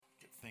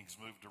things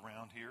moved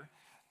around here.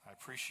 I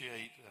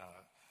appreciate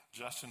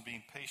Justin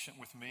being patient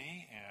with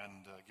me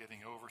and getting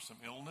over some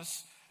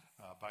illness.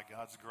 By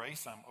God's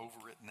grace, I'm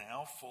over it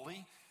now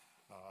fully,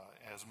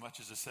 as much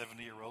as a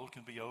 70-year-old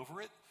can be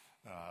over it,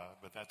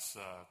 but that's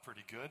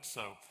pretty good.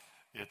 So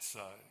it's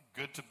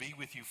good to be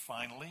with you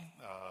finally.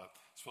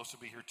 Supposed to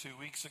be here 2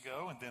 weeks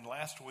ago, and then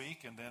last week,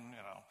 and then,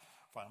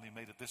 finally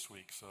made it this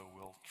week. So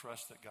we'll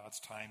trust that God's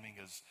timing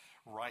is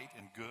right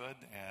and good,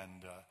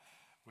 and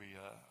we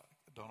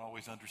don't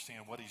always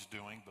understand what he's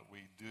doing, but we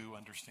do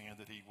understand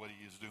that what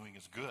he is doing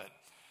is good.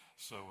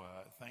 So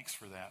thanks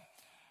for that.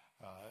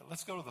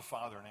 Let's go to the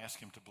Father and ask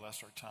him to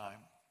bless our time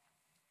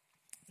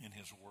in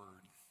his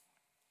word.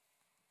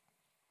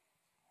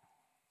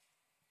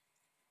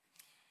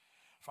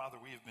 Father,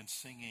 we have been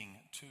singing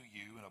to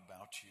you and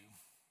about you.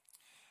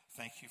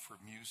 Thank you for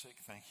music.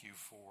 Thank you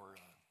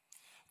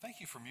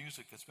for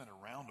music that's been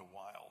around a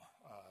while.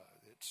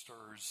 It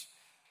stirs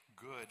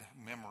good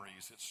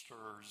memories. It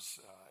stirs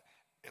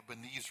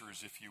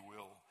Ebenezer's, if you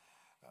will,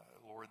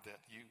 Lord,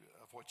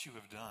 of what you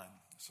have done.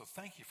 So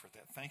thank you for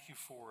that. Thank you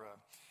for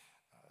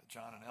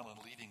John and Ellen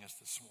leading us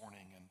this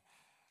morning. And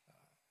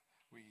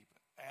we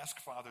ask,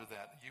 Father,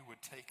 that you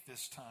would take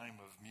this time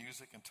of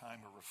music and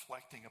time of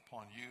reflecting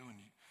upon you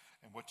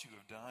and what you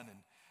have done, and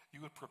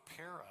you would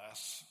prepare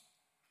us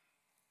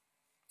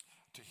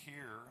to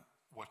hear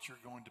what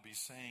you're going to be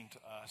saying to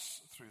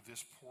us through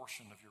this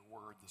portion of your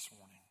word this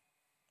morning.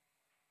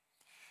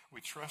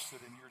 We trust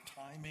that in your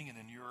timing and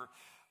in your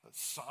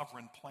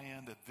sovereign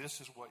plan that this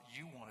is what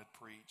you wanted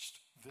preached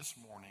this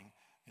morning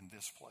in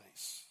this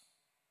place.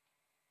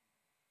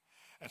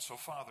 And so,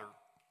 Father,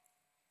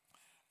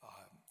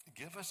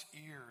 give us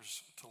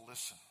ears to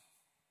listen.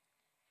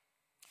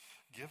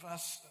 Give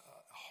us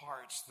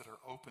hearts that are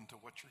open to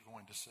what you're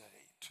going to say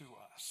to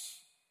us.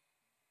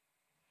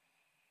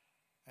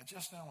 And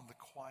just now in the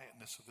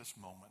quietness of this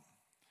moment,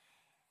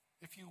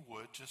 if you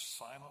would, just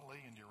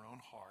silently in your own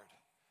heart,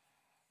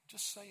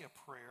 just say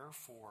a prayer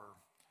for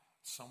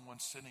someone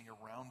sitting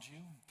around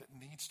you that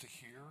needs to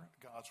hear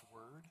God's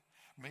word.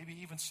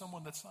 Maybe even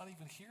someone that's not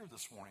even here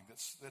this morning,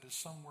 that is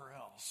somewhere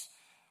else.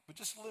 But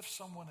just lift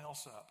someone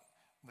else up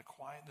in the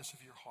quietness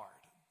of your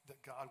heart,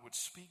 that God would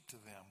speak to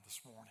them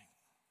this morning.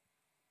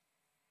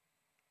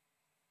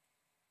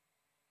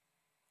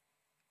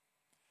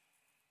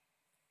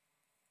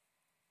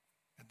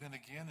 And then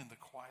again, in the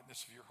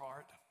quietness of your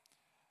heart,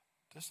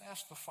 just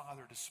ask the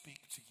Father to speak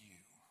to you,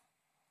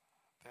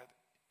 that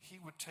he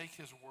would take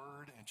his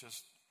word and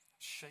just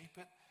shape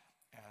it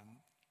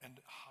and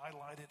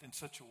highlight it in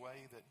such a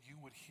way that you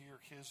would hear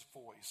his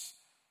voice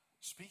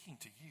speaking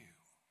to you.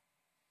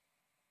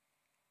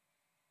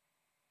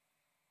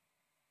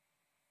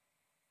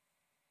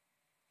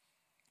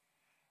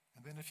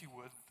 And then if you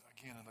would,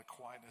 again, in the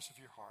quietness of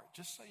your heart,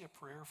 just say a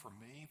prayer for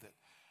me that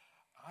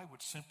I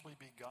would simply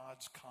be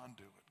God's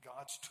conduit,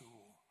 God's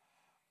tool,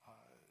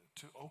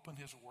 to open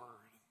his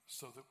word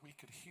so that we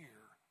could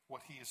hear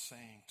what he is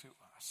saying to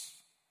us.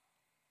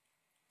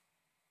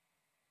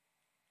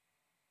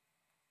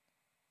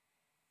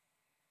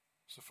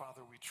 So,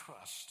 Father, we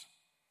trust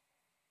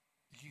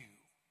you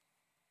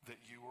that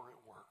you are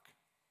at work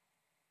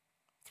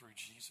through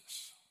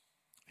Jesus.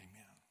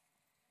 Amen.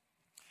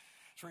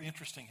 It's very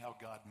interesting how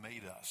God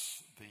made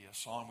us. The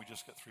song we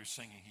just got through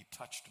singing, He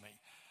Touched Me,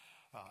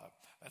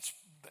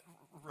 that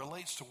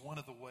relates to one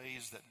of the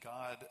ways that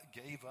God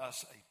gave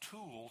us a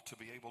tool to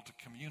be able to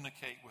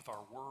communicate with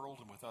our world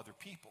and with other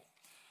people.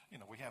 You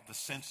know, we have the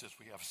senses,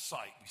 we have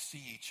sight, we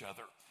see each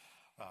other,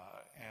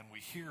 and we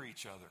hear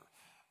each other.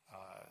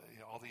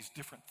 All these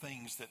different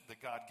things that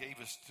God gave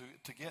us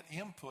to get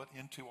input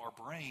into our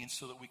brains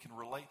so that we can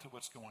relate to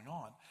what's going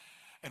on.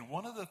 And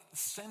one of the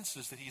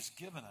senses that he's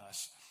given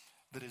us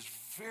that is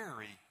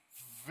very,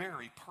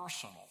 very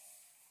personal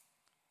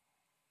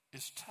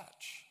is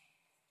touch.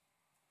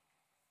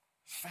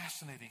 It's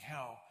fascinating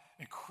how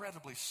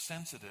incredibly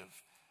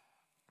sensitive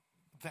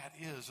that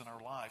is in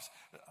our lives.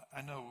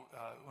 I know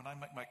when I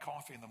make my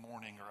coffee in the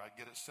morning, or I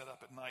get it set up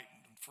at night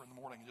for in the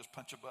morning and just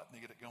punch a button to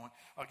get it going,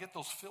 I'll get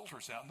those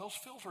filters out. And those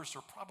filters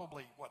are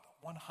probably,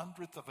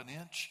 1/100th of an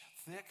inch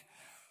thick?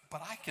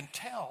 But I can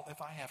tell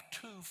if I have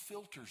 2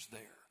 filters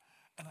there.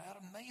 And it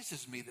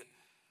amazes me that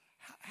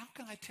how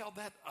can I tell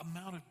that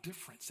amount of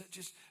difference? That's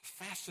just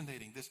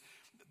fascinating.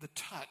 The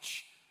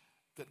touch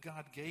that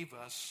God gave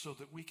us so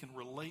that we can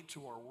relate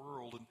to our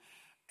world.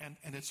 And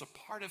it's a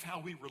part of how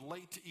we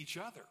relate to each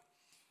other.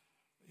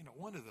 You know,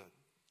 one of the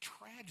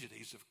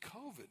tragedies of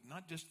COVID,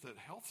 not just the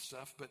health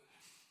stuff, but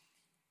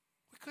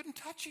we couldn't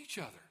touch each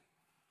other.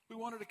 We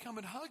wanted to come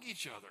and hug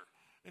each other.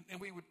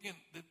 And we would,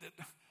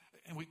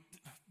 and we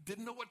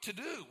didn't know what to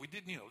do. We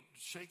didn't,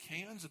 shake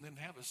hands and then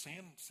have a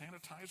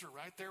sanitizer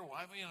right there.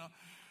 Why,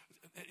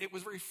 it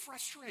was very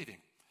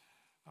frustrating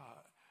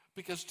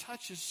because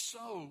touch is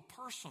so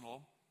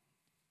personal,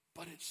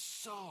 but it's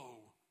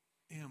so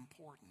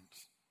important.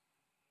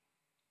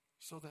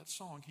 So that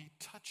song, He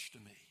Touched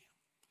Me.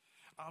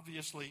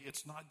 Obviously,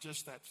 it's not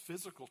just that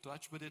physical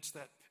touch, but it's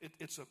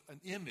an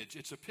image.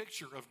 It's a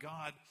picture of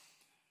God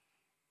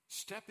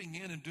stepping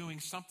in and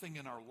doing something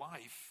in our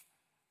life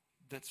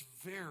that's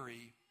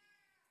very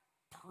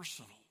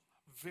personal,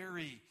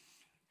 very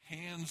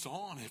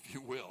hands-on, if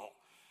you will.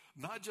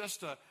 Not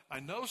just I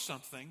know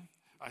something,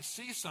 I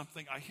see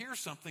something, I hear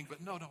something,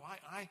 but no,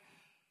 I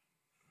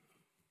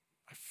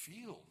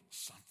feel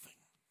something.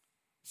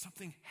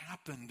 Something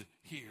happened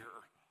here.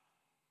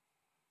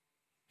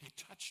 He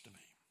touched me.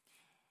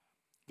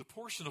 The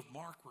portion of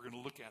Mark we're going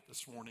to look at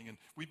this morning, and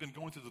we've been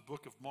going through the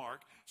book of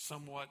Mark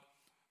somewhat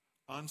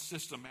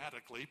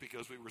unsystematically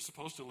because we were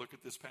supposed to look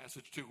at this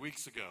passage 2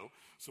 weeks ago,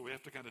 so we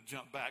have to kind of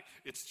jump back.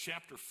 It's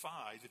chapter 5,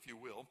 if you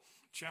will.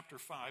 Chapter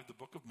 5, the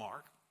book of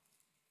Mark.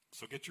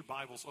 So get your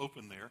Bibles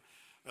open there.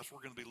 That's what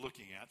we're going to be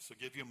looking at. So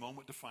give you a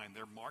moment to find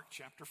there. Mark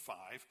chapter 5,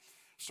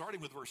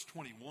 starting with verse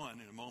 21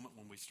 in a moment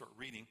when we start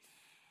reading.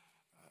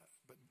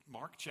 But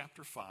Mark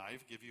chapter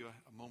 5, give you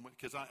a moment,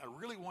 because I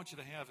really want you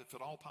to have, if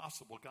at all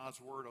possible, God's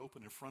Word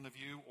open in front of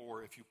you,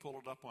 or if you pull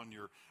it up on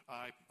your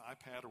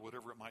iPad or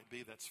whatever it might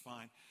be, that's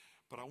fine.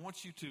 But I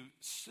want you to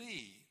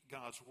see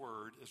God's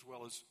Word as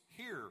well as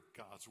hear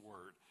God's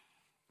Word.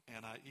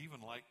 And I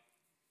even like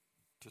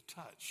to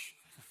touch,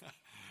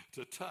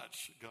 to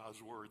touch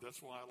God's Word.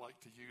 That's why I like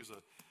to use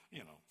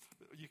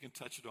you can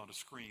touch it on a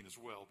screen as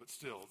well, but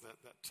still,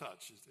 that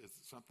touch is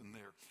something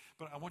there.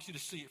 But I want you to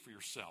see it for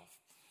yourself.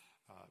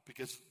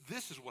 Because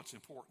this is what's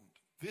important.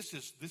 This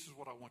is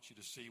what I want you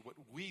to see. What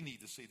we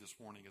need to see this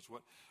morning is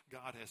what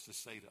God has to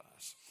say to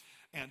us.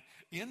 And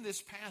in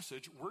this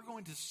passage, we're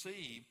going to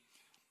see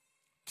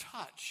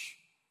touch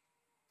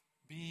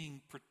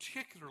being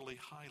particularly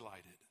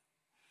highlighted.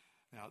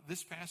 Now,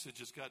 this passage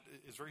is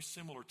very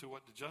similar to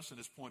what Justin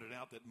has pointed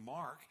out, that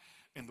Mark,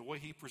 in the way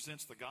he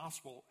presents the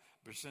gospel,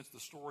 presents the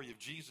story of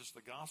Jesus,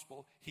 the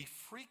gospel, he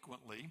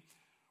frequently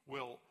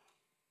will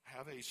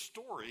have a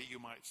story, you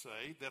might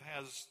say, that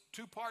has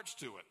two parts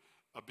to it.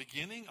 A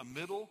beginning, a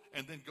middle,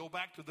 and then go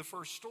back to the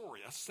first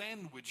story. A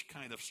sandwich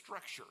kind of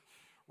structure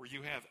where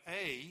you have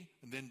A,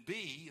 and then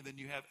B, and then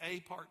you have A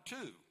part 2.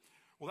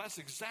 Well, that's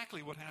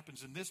exactly what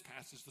happens in this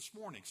passage this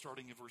morning,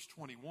 starting in verse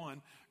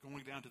 21,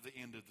 going down to the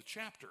end of the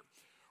chapter.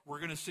 We're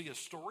going to see a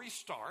story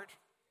start.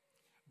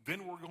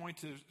 Then we're going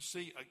to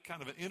see a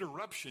kind of an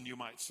interruption, you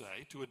might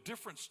say, to a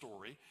different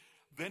story.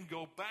 Then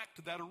go back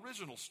to that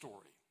original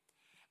story.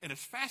 And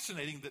it's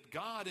fascinating that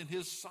God in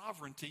his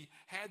sovereignty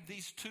had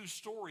these two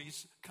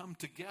stories come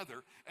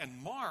together.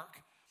 And Mark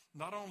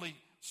not only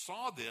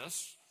saw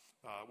this,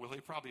 he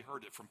probably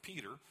heard it from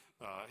Peter.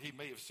 He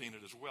may have seen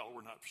it as well,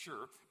 we're not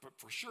sure. But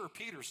for sure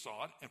Peter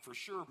saw it, and for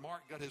sure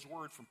Mark got his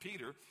word from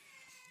Peter.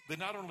 They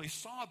not only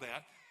saw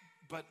that,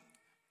 but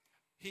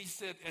he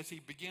said as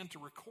he began to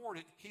record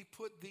it, he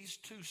put these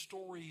two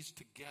stories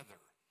together.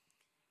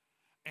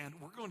 And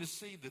we're going to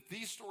see that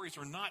these stories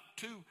are not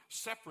two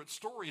separate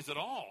stories at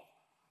all.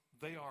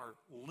 They are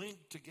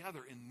linked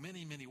together in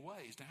many, many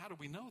ways. Now, how do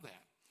we know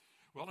that?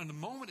 Well, in a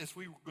moment as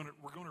we're going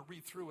to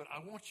read through it,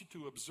 I want you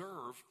to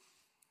observe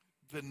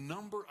the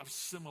number of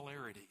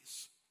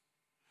similarities.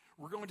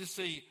 We're going to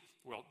see,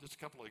 just a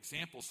couple of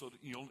examples so that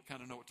you'll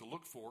kind of know what to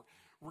look for.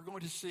 We're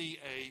going to see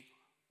a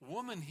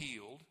woman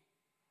healed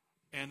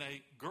and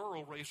a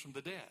girl raised from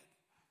the dead.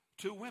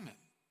 Two women,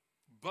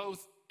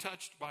 both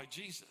touched by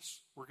Jesus.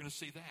 We're going to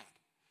see that.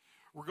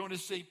 We're going to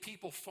see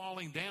people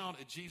falling down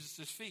at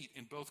Jesus' feet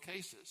in both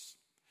cases.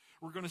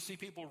 We're going to see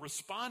people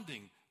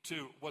responding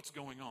to what's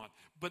going on.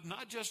 But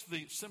not just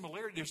the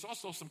similarity, there's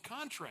also some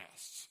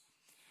contrasts.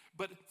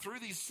 But through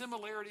these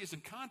similarities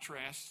and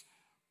contrasts,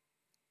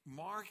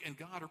 Mark and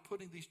God are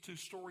putting these two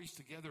stories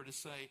together to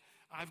say,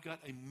 I've got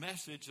a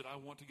message that I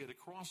want to get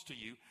across to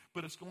you,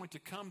 but it's going to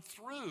come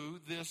through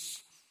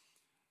this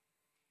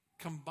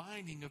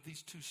combining of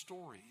these two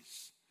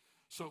stories.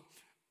 So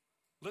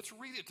let's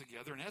read it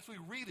together. And as we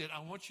read it,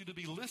 I want you to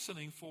be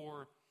listening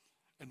for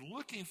and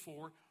looking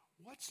for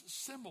what's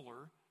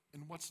similar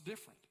and what's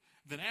different.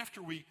 Then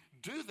after we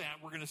do that,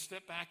 we're going to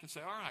step back and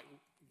say, all right,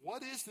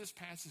 what is this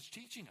passage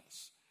teaching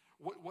us?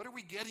 What are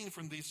we getting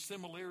from these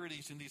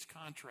similarities and these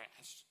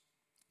contrasts?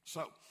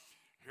 So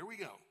here we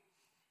go.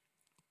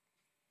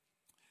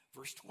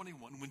 Verse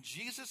 21, when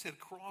Jesus had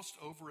crossed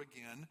over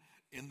again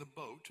in the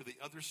boat to the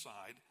other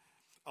side,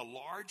 a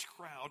large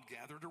crowd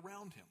gathered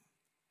around him.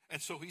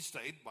 And so he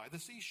stayed by the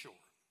seashore.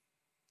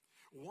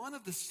 One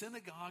of the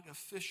synagogue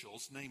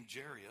officials named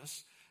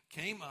Jairus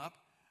came up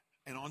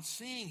and on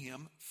seeing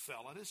him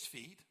fell at his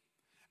feet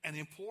and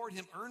implored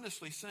him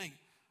earnestly, saying,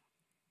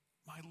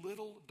 my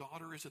little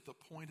daughter is at the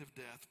point of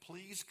death.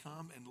 Please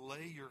come and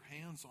lay your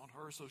hands on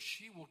her so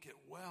she will get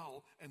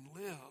well and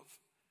live.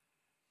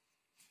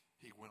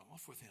 He went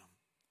off with him,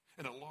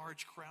 and a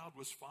large crowd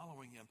was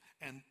following him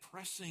and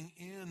pressing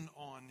in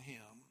on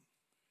him.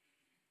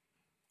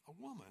 A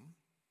woman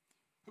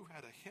who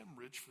had a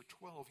hemorrhage for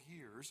 12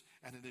 years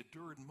and had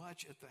endured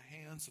much at the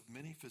hands of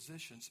many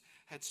physicians,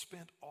 had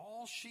spent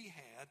all she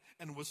had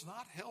and was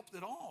not helped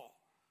at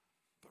all,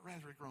 but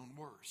rather had grown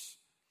worse.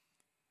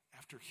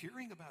 After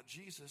hearing about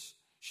Jesus,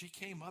 she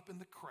came up in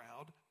the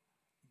crowd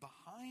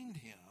behind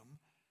him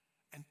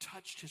and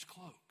touched his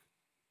cloak.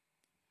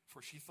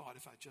 For she thought,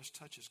 if I just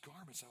touch his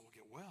garments, I will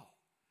get well.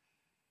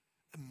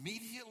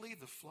 Immediately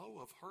the flow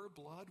of her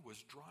blood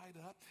was dried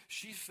up.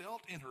 She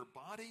felt in her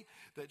body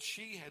that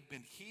she had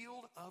been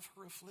healed of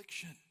her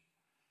affliction.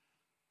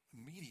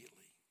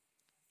 Immediately,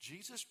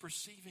 Jesus,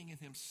 perceiving in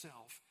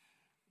himself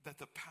that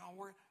the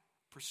power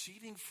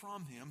proceeding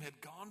from him had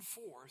gone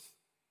forth,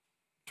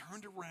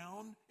 turned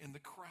around in the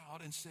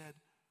crowd and said,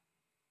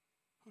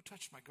 "Who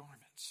touched my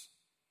garments?"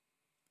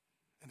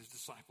 And his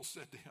disciples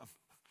said to him,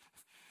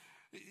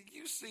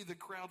 "You see the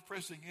crowd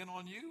pressing in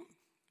on you,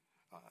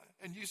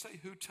 and you say,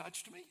 'Who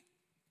touched me?'"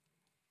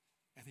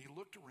 And he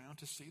looked around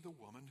to see the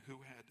woman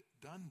who had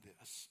done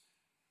this.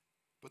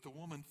 But the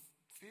woman,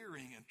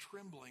 fearing and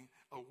trembling,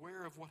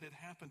 aware of what had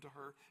happened to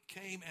her,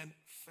 came and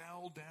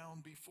fell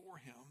down before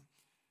him.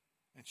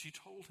 And she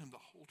told him the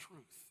whole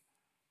truth.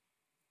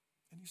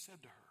 And he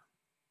said to her,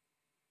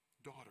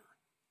 "Daughter,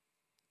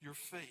 your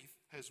faith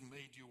has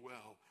made you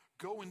well.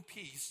 Go in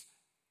peace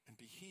and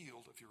be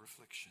healed of your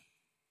affliction."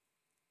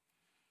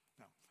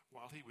 Now,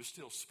 while he was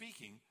still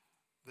speaking,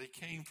 they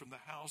came from the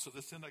house of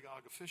the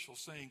synagogue official,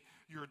 saying,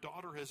 "Your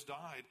daughter has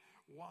died.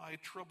 Why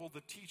trouble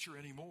the teacher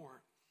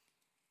anymore?"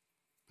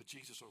 But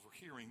Jesus,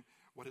 overhearing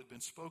what had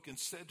been spoken,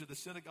 said to the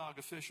synagogue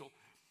official,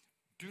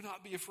 "Do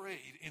not be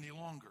afraid any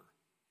longer.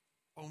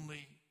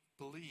 Only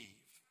believe."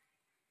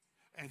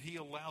 And he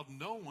allowed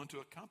no one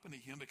to accompany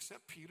him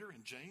except Peter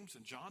and James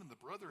and John and the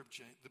brother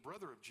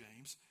of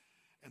James.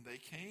 And they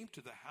came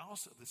to the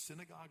house of the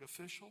synagogue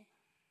official.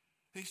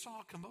 They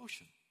saw a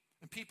commotion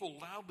and people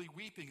loudly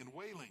weeping and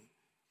wailing.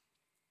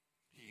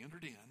 He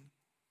entered in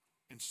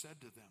and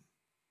said to them,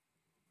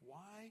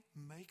 "Why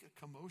make a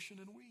commotion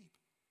and weep?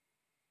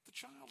 The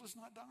child has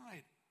not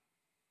died,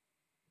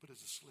 but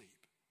is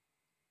asleep."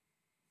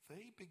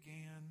 They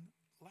began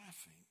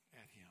laughing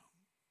at him.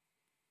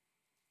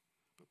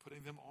 But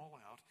putting them all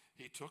out,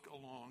 he took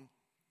along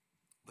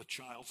the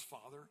child's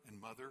father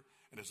and mother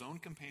and his own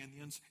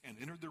companions and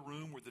entered the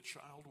room where the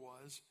child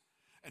was.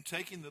 And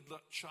taking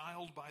the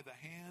child by the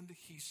hand,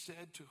 he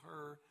said to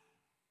her,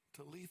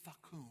 "Talitha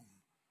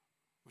cum,"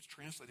 which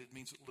translated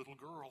means, "Little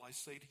girl, I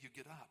say to you,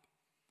 get up."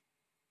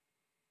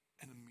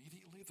 And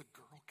immediately the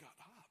girl got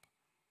up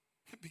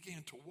and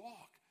began to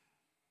walk,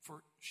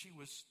 for she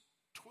was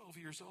 12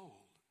 years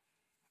old.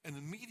 And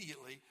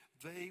immediately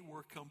they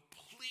were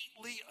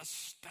completely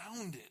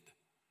astounded.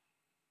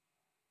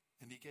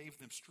 And he gave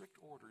them strict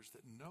orders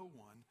that no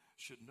one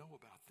should know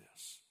about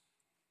this.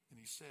 And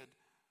he said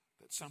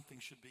that something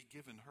should be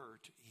given her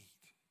to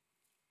eat.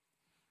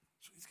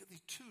 So he's got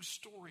these two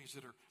stories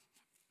that are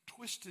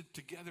twisted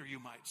together, you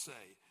might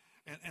say.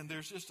 And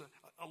there's just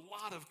a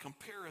lot of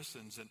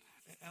comparisons. And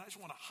I just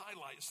want to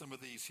highlight some of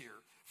these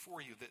here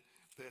for you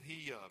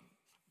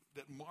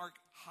that Mark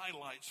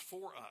highlights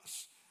for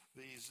us.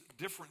 These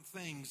different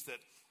things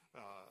that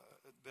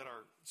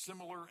are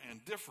similar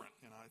and different.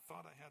 And I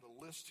thought I had a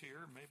list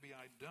here. Maybe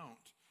I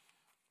don't.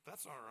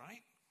 That's all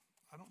right.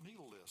 I don't need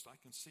a list. I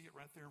can see it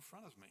right there in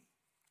front of me.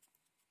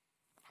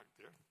 Right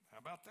there. How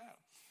about that?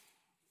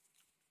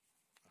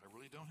 I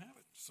really don't have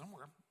it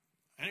somewhere.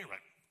 Anyway,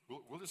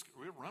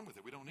 we'll run with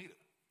it. We don't need it.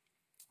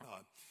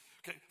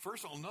 Okay.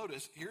 First, I'll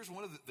notice here's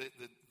one of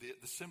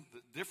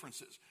the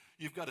differences.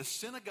 You've got a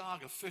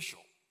synagogue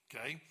official.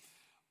 Okay.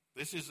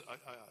 This is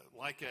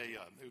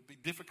it would be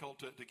difficult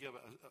to give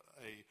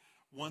a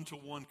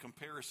one-to-one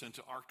comparison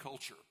to our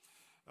culture.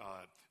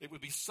 It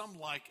would be some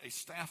like a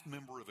staff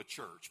member of a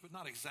church, but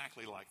not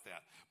exactly like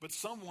that. But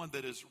someone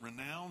that is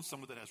renowned,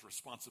 someone that has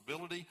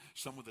responsibility,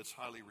 someone that's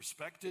highly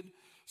respected,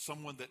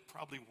 someone that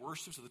probably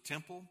worships at the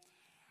temple.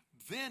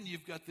 Then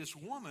you've got this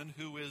woman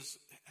who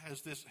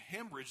has this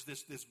hemorrhage,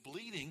 this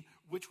bleeding,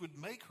 which would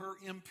make her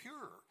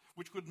impure,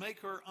 which would make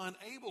her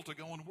unable to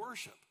go and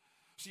worship.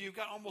 So you've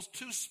got almost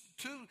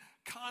two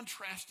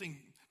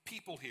contrasting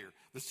people here.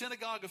 The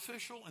synagogue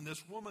official and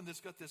this woman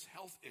that's got this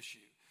health issue.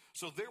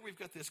 So there we've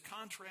got this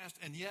contrast,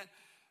 and yet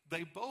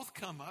they both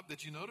come up.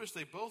 Did you notice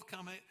they both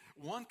come in?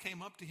 One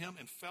came up to him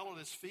and fell at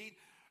his feet.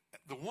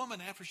 The woman,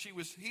 after she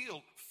was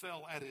healed,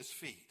 fell at his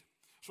feet.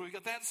 So we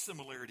got that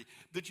similarity.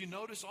 Did you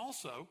notice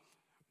also,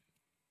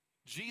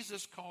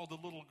 Jesus called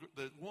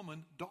the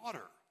woman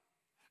daughter,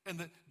 and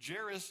that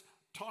Jairus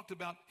talked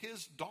about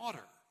his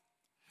daughter.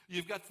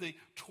 You've got the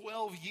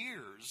 12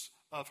 years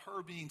of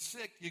her being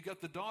sick. You've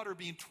got the daughter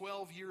being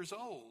 12 years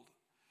old.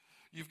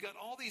 You've got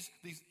all these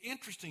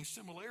interesting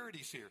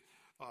similarities here.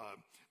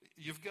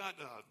 You've got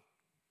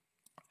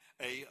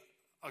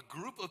a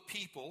group of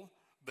people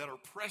that are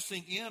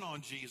pressing in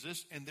on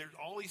Jesus, and there's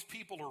all these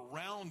people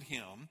around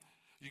him.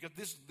 You've got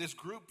this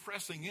group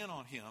pressing in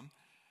on him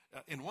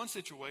in one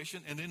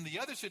situation, and in the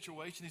other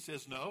situation, he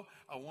says, "No,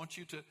 I want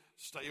you to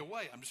stay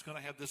away. I'm just going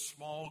to have this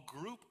small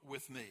group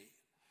with me."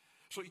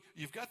 So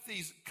you've got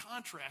these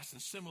contrasts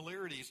and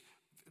similarities,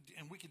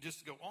 and we could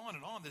just go on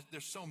and on.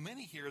 There's so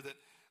many here that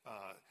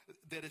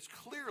it's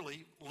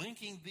clearly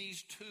linking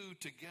these two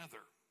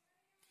together.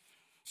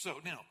 So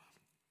now,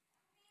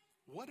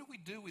 what do we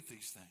do with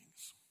these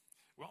things?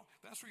 Well,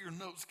 that's where your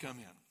notes come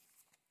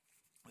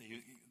in.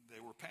 They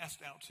were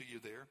passed out to you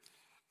there.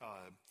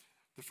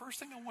 The first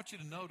thing I want you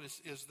to notice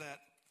is that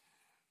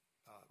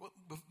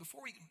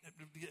Before we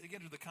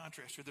get into the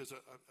contrast here, there's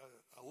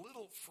a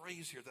little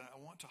phrase here that I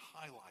want to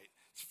highlight.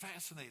 It's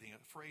fascinating,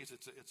 a phrase.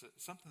 It's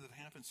something that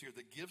happens here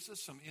that gives us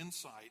some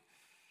insight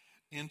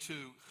into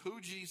who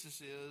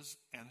Jesus is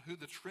and who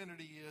the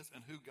Trinity is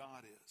and who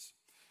God is.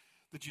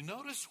 Did you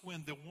notice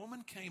when the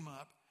woman came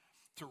up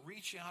to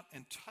reach out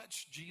and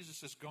touch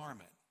Jesus'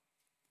 garment,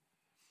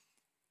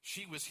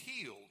 she was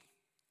healed?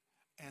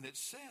 And it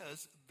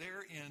says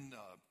there in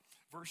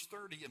verse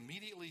 30,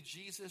 immediately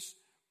Jesus,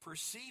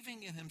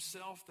 perceiving in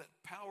himself that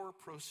power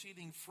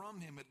proceeding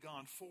from him had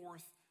gone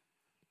forth,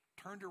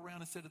 turned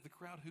around and said to the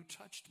crowd, "Who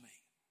touched me?"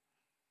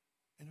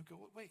 And you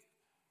go, wait.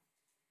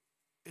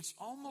 It's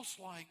almost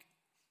like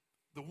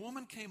the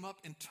woman came up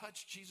and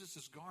touched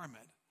Jesus'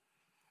 garment,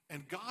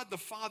 and God the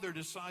Father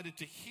decided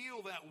to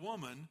heal that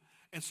woman,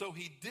 and so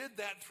he did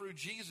that through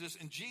Jesus,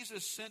 and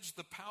Jesus sensed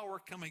the power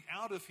coming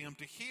out of him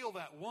to heal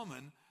that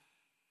woman,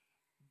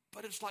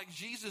 but it's like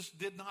Jesus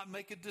did not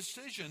make a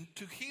decision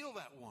to heal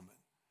that woman.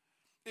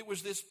 It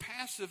was this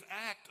passive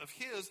act of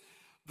his.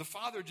 The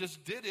Father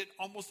just did it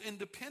almost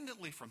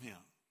independently from him.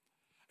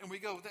 And we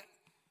go,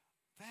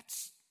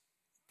 that's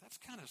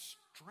kind of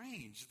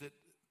strange.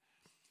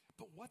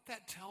 But what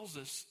that tells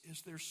us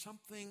is there's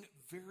something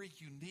very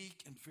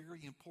unique and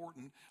very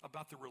important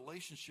about the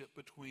relationship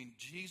between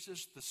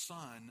Jesus the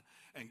Son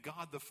and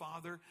God the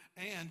Father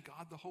and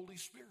God the Holy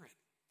Spirit.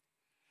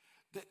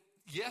 That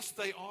yes,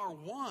 they are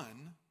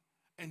one,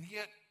 and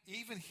yet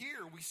even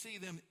here we see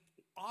them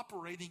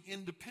operating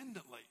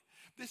independently.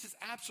 This is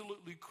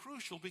absolutely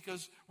crucial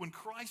because when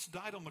Christ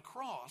died on the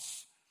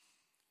cross,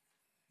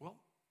 well,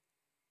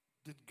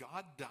 did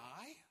God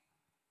die?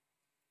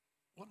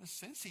 Well, in a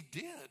sense he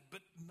did,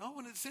 but no,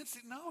 in a sense,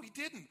 no, he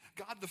didn't.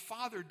 God the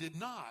Father did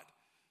not.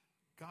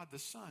 God the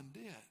Son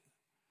did.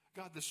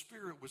 God the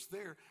Spirit was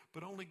there,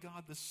 but only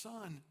God the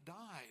Son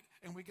died.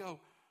 And we go,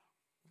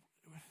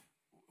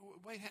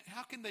 wait,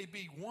 how can they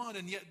be one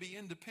and yet be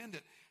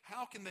independent?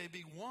 How can they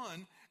be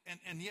one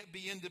and yet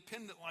be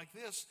independent like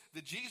this,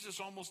 that Jesus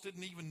almost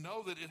didn't even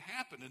know that it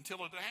happened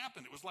until it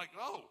happened? It was like,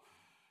 oh,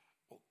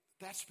 well,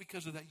 that's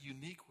because of that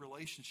unique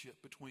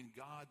relationship between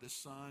God the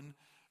Son,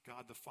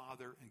 God the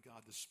Father, and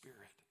God the Spirit.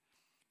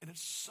 And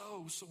it's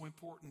so, so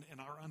important in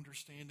our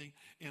understanding,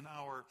 in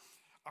our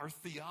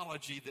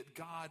theology, that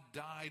God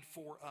died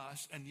for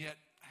us, and yet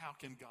how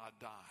can God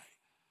die?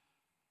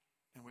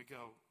 And we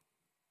go,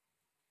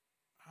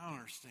 I don't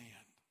understand.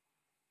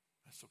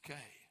 That's okay.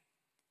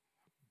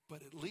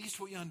 But at least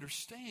we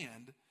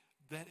understand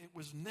that it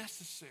was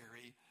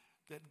necessary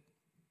that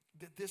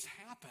this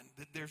happened,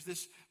 that there's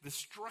this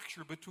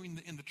structure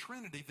in the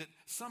Trinity that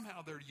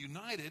somehow they're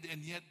united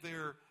and yet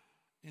they're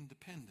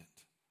independent.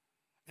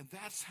 And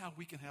that's how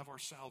we can have our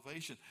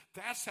salvation.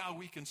 That's how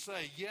we can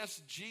say,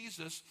 yes,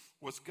 Jesus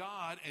was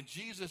God and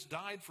Jesus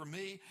died for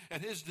me,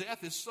 and his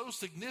death is so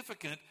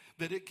significant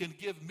that it can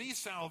give me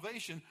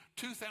salvation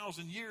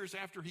 2,000 years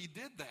after he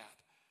did that.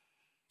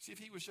 See, if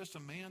he was just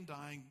a man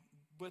dying,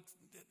 but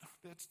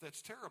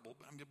that's terrible.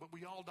 I mean, but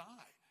we all die.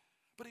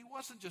 But he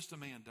wasn't just a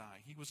man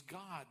dying. He was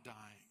God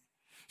dying.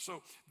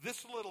 So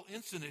this little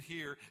incident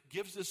here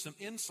gives us some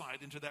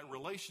insight into that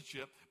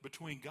relationship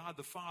between God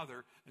the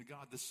Father and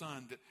God the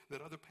Son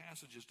that other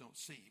passages don't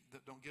see,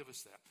 that don't give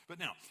us that. But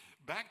now,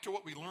 back to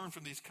what we learned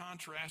from these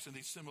contrasts and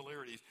these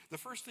similarities. The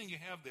first thing you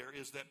have there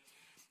is that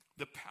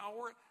the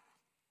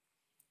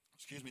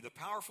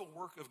powerful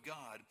work of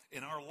God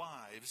in our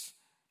lives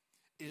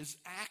is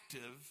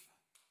active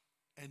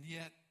and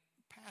yet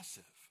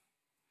passive.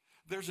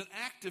 There's an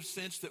active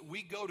sense that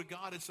we go to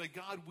God and say,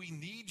 God, we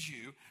need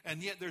you.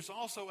 And yet there's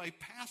also a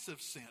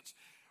passive sense.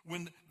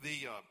 When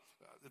the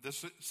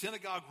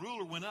synagogue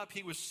ruler went up,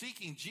 he was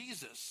seeking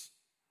Jesus.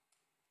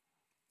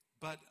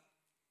 But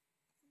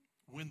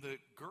when the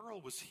girl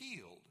was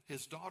healed,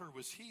 his daughter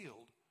was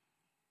healed,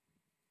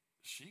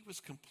 she was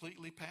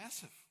completely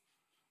passive.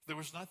 There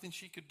was nothing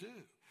she could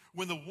do.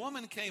 When the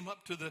woman came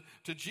up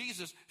to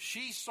Jesus,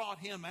 she sought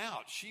him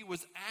out. She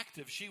was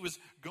active. She was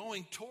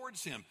going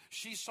towards him.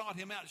 She sought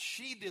him out.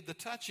 She did the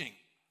touching.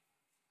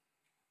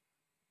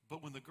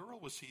 But when the girl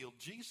was healed,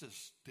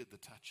 Jesus did the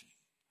touching.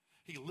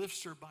 He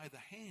lifts her by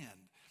the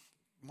hand.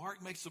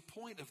 Mark makes a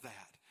point of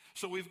that.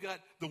 So we've got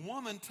the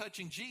woman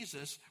touching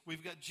Jesus.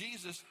 We've got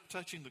Jesus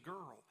touching the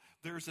girl.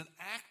 There's an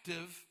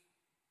active,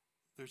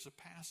 there's a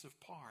passive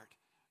part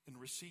in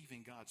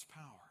receiving God's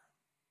power.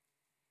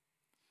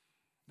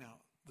 Now,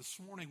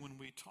 this morning when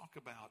we talk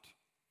about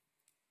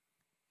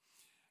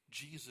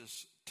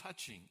Jesus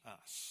touching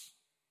us,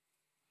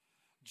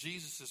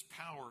 Jesus'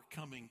 power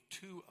coming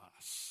to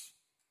us,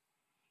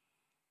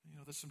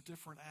 there's some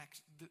different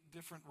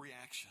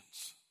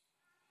reactions.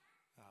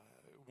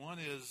 One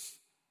is,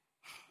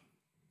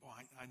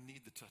 I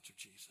need the touch of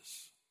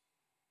Jesus.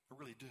 I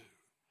really do.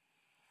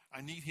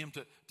 I need him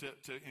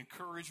to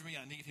encourage me.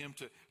 I need him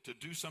to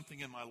do something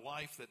in my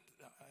life that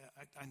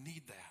I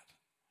need that.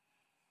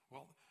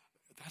 Well,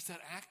 that's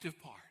that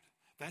active part.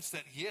 That's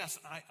that, yes,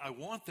 I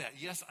want that.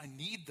 Yes, I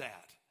need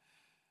that.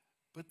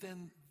 But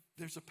then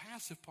there's a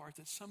passive part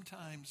that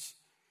sometimes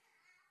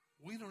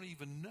we don't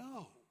even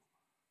know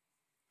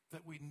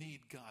that we need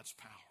God's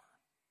power.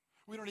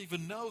 We don't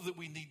even know that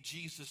we need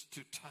Jesus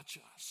to touch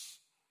us.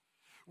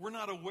 We're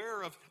not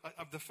aware of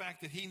the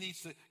fact that he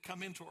needs to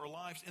come into our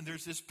lives, and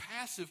there's this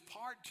passive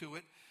part to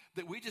it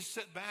that we just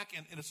sit back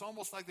and it's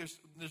almost like there's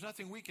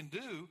nothing we can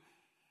do,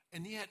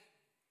 and yet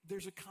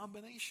there's a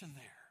combination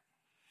there.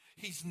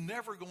 He's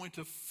never going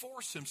to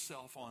force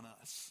himself on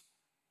us.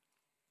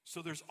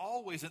 So there's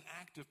always an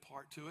active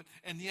part to it,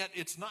 and yet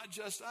it's not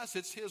just us,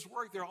 it's his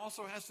work. There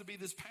also has to be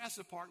this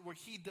passive part where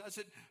he does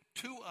it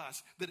to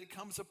us, that it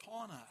comes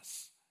upon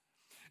us.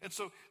 And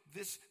so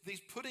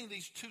putting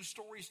these two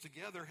stories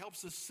together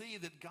helps us see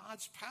that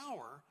God's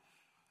power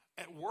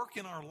at work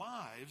in our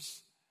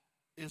lives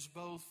is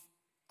both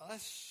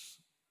us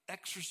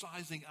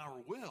exercising our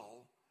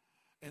will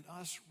and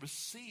us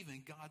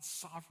receiving God's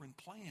sovereign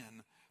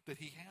plan that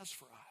he has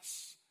for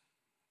us.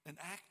 An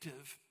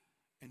active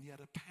and yet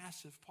a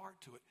passive part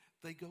to it.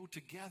 They go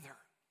together.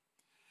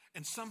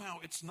 And somehow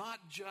it's not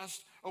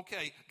just,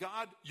 okay,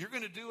 God, you're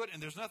going to do it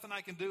and there's nothing I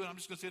can do and I'm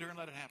just going to sit here and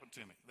let it happen to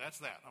me. That's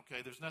that,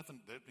 okay? There's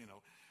nothing that,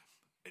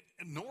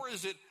 nor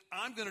is it,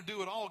 I'm going to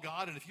do it all,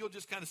 God, and if you'll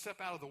just kind of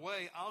step out of the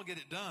way, I'll get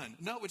it done.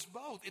 No, it's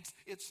both.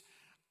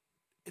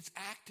 It's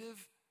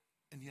active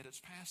and yet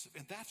it's passive.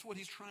 And that's what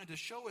he's trying to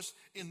show us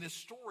in this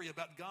story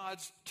about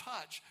God's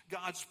touch.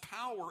 God's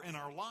power in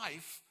our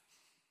life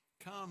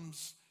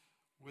comes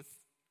with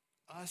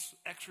us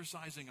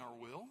exercising our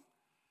will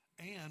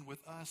and with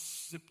us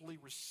simply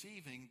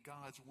receiving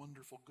God's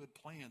wonderful good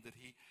plan that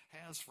he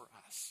has for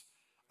us.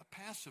 A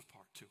passive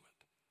part to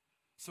it.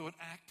 So an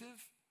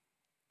active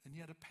and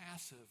yet a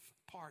passive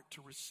part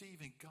to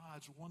receiving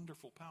God's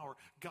wonderful power,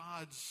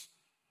 God's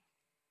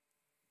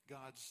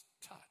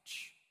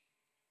touch.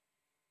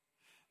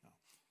 Now,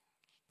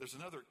 there's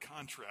another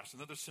contrast,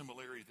 another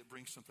similarity that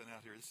brings something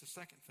out here. It's the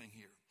second thing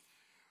here.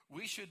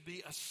 We should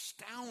be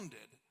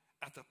astounded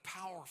at the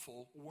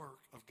powerful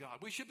work of God.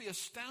 We should be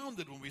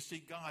astounded when we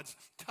see God's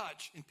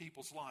touch in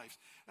people's lives.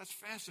 That's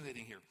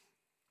fascinating here.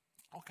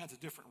 All kinds of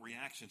different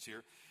reactions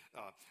here.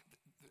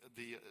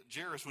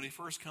 Jairus, when he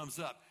first comes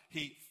up,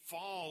 he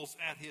falls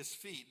at his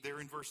feet there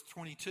in verse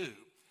 22.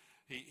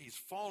 He's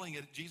falling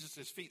at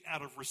Jesus' feet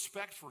out of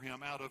respect for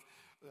him, out of,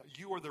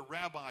 you are the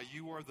rabbi,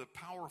 you are the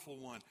powerful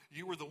one,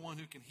 you are the one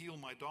who can heal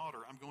my daughter.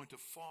 I'm going to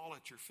fall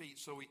at your feet.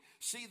 So we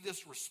see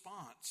this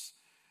response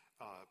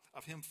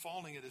of him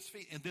falling at his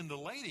feet. And then the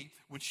lady,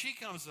 when she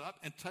comes up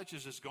and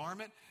touches his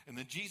garment, and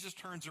then Jesus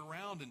turns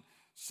around and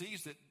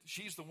sees that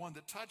she's the one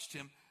that touched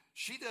him,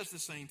 she does the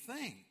same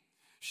thing.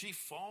 She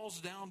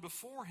falls down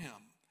before him.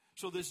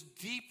 So this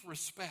deep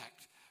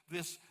respect,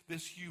 this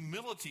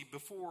humility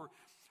before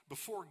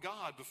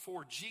God,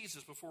 before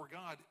Jesus, before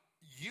God,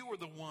 you are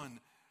the one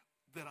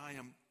that I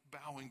am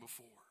bowing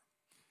before.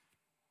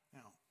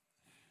 Now,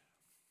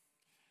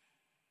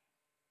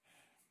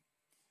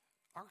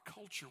 our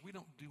culture, we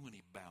don't do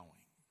any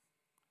bowing.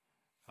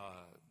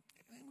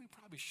 And we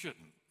probably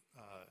shouldn't.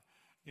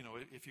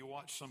 If you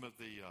watch some of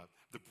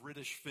the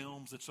British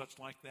films and such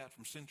like that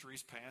from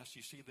centuries past,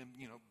 you see them,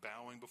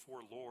 bowing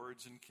before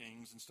lords and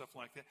kings and stuff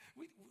like that.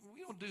 We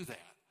don't do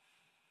that.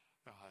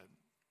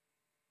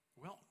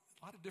 Well,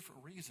 a lot of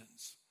different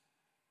reasons.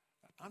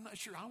 I'm not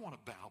sure I want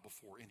to bow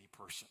before any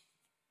person.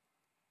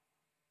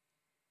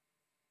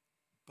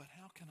 But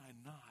how can I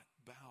not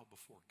bow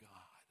before God?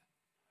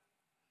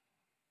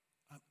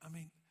 I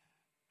mean,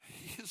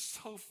 he is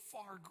so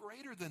far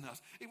greater than us.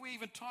 We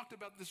even talked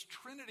about this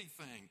Trinity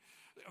thing.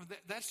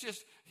 That's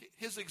just,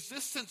 his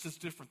existence is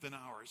different than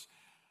ours.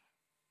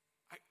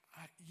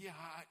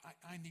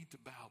 I need to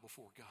bow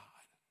before God.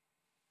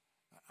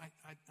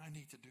 I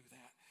need to do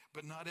that.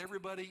 But not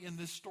everybody in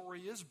this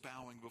story is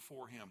bowing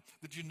before him.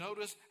 Did you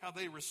notice how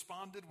they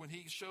responded when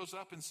he shows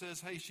up and says,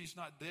 hey, she's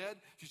not dead,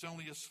 she's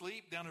only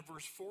asleep, down in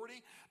verse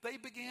 40? They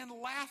began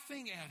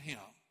laughing at him.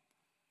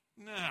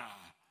 Nah.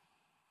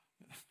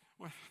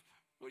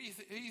 Who do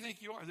you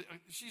think you are?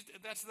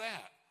 That's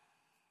that.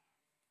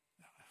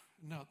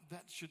 No,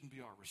 that shouldn't be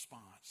our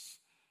response.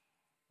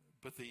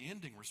 But the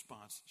ending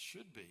response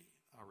should be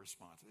our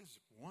response. This is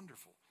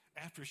wonderful.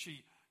 After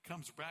she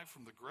comes back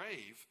from the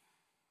grave,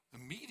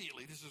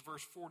 immediately, this is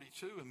verse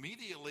 42,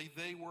 immediately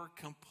they were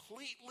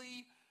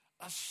completely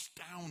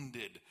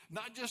astounded.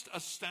 Not just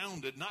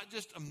astounded, not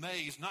just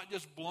amazed, not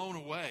just blown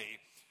away,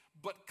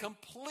 but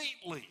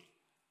completely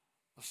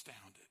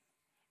astounded,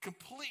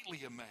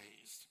 completely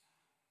amazed.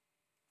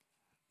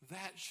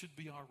 That should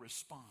be our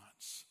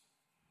response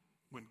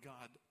when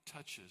God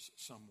touches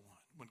someone,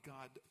 when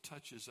God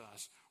touches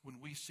us,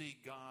 when we see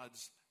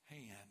God's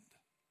hand.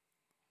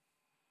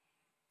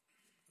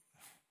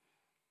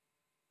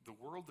 The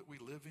world that we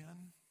live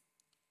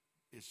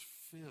in is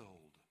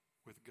filled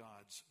with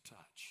God's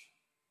touch.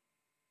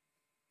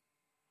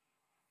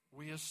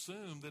 We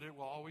assume that it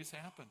will always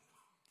happen.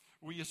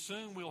 We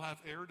assume we'll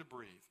have air to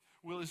breathe.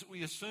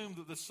 We assume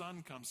that the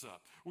sun comes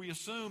up. We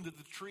assume that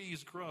the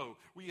trees grow.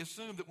 We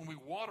assume that when we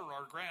water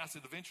our grass,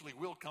 it eventually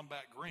will come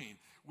back green.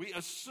 We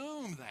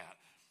assume that.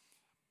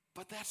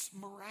 But that's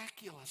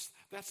miraculous.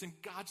 That's in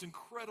God's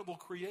incredible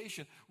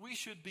creation. We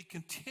should be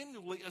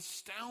continually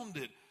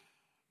astounded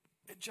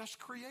Just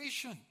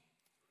creation.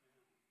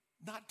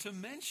 Not to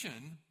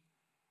mention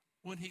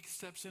when he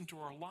steps into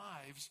our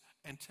lives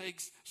and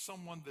takes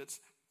someone that's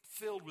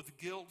filled with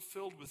guilt,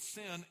 filled with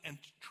sin, and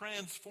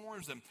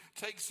transforms them.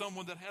 Takes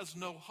someone that has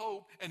no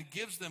hope and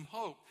gives them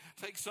hope.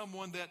 Takes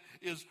someone that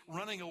is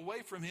running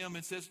away from him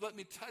and says, let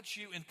me touch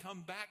you and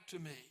come back to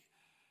me.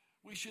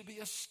 We should be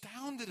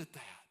astounded at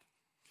that.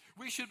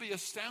 We should be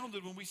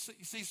astounded when we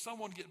see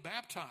someone get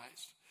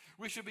baptized.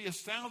 We should be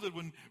astounded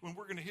when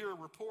we're going to hear a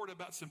report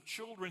about some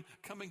children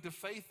coming to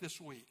faith this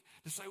week.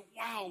 To say,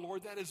 wow,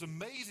 Lord, that is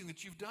amazing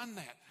that you've done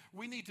that.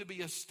 We need to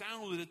be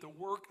astounded at the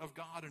work of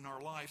God in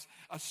our lives.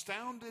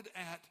 Astounded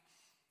at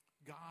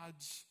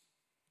God's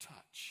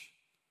touch.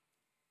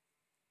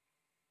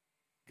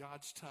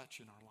 God's touch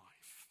in our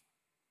life.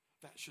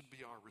 That should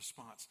be our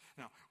response.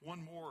 Now,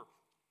 one more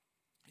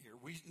here.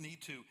 We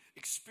need to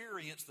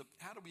experience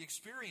how do we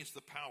experience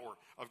the power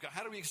of God?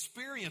 How do we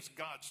experience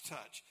God's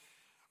touch?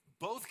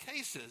 Both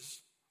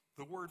cases,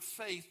 the word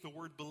faith, the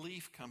word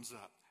belief comes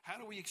up. How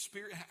do we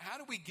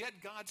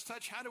get God's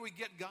touch? How do we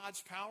get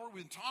God's power?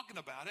 We've been talking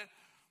about it.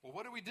 Well,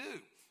 what do we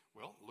do?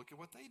 Well, look at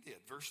what they did.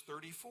 Verse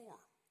 34.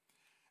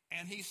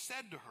 And he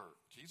said to her,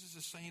 Jesus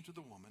is saying to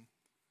the woman,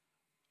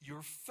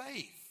 your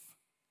faith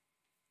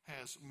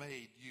has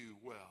made you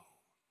well.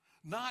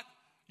 Not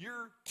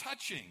your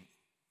touching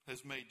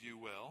has made you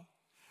well.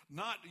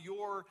 Not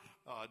your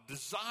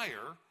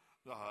desire,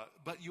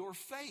 but your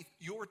faith,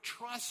 your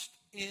trust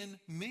in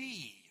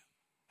me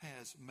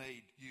has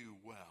made you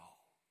well.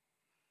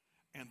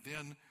 And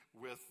then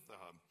with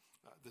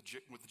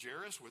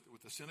Jairus,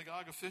 with the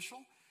synagogue official,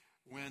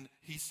 when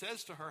he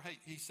says to her,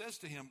 he says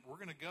to him, we're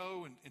going to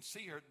go and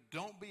see her.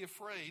 Don't be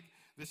afraid.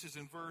 This is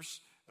in verse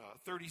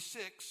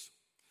 36.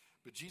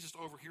 But Jesus,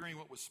 overhearing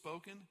what was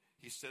spoken,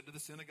 he said to the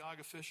synagogue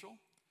official,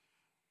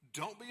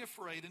 don't be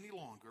afraid any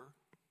longer.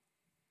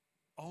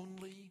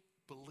 Only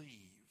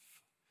believe.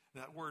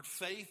 That word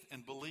faith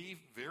and believe,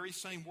 very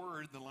same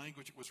word in the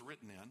language it was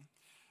written in.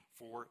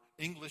 For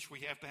English,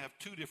 we have to have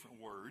two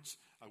different words.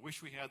 I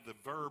wish we had the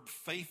verb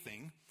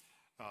faithing,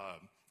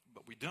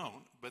 but we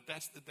don't. But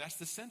that's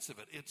the sense of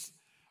it. It's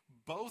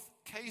both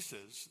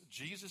cases,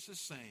 Jesus is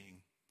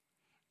saying,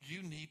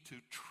 you need to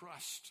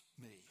trust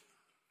me.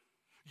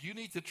 You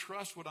need to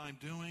trust what I'm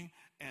doing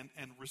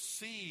and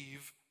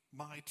receive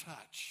my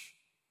touch.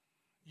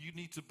 You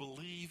need to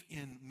believe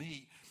in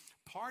me.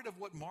 Part of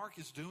what Mark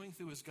is doing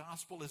through his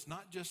gospel is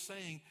not just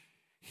saying,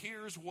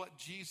 here's what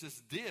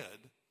Jesus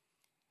did.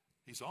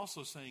 He's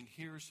also saying,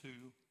 here's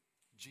who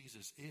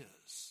Jesus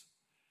is.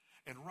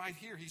 And right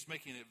here, he's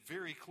making it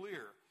very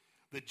clear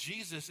that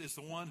Jesus is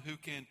the one who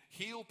can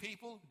heal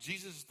people.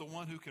 Jesus is the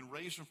one who can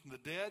raise them from the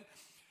dead.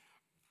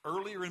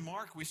 Earlier in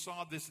Mark, we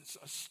saw this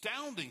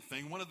astounding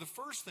thing. One of the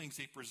first things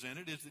he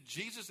presented is that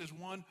Jesus is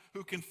one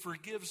who can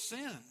forgive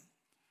sin.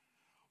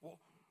 Well,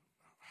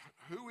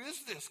 who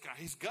is this guy?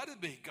 He's got to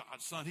be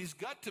God's son. He's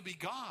got to be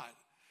God.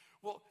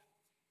 Well,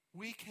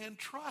 we can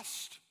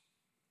trust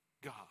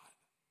God.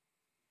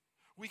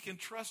 We can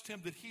trust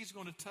him that he's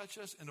going to touch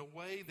us in a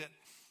way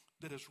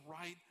that is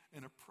right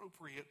and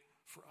appropriate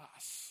for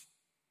us.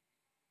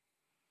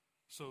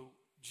 So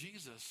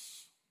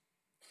Jesus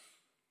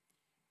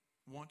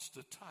wants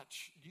to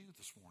touch you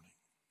this morning.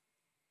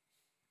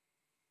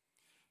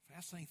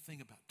 Fascinating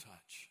thing about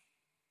touch.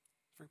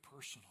 It's very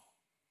personal.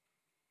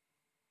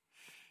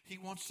 He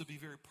wants to be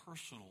very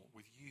personal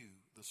with you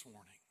this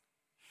morning.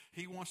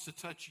 He wants to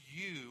touch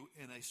you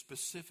in a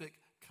specific,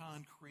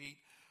 concrete,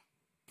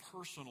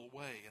 personal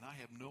way. And I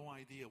have no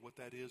idea what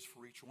that is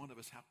for each one of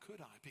us. How could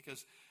I?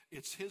 Because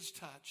it's his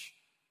touch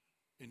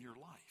in your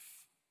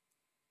life.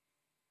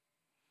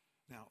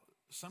 Now,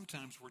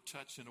 sometimes we're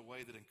touched in a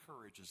way that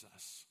encourages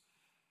us.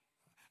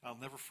 I'll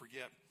never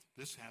forget,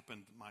 this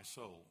happened to my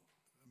soul.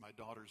 My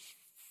daughter's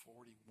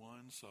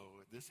 41, so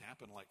this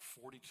happened like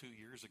 42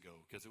 years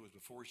ago because it was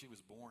before she was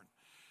born.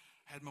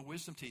 I had my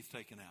wisdom teeth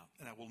taken out,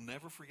 and I will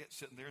never forget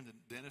sitting there in the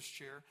dentist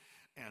chair,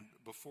 and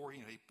before,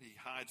 he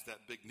hides that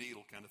big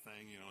needle kind of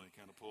thing, he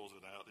kind of pulls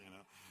it out,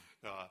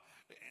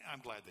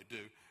 I'm glad they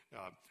do.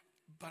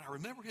 But I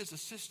remember his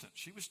assistant.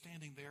 She was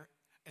standing there,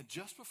 and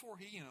just before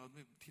he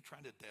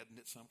trying to deaden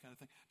it, some kind of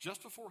thing,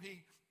 just before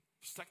he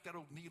stuck that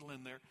old needle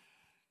in there,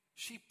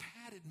 she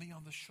patted me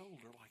on the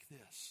shoulder like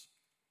this.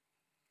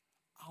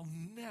 I'll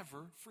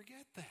never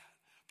forget that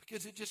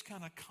because it just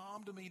kind of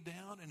calmed me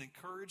down and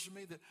encouraged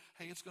me that,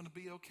 hey, it's going to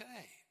be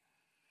okay.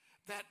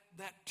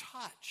 That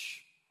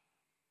touch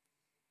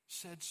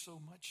said so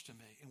much to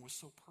me and was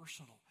so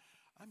personal.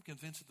 I'm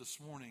convinced that this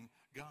morning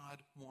God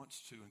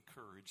wants to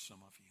encourage some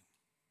of you.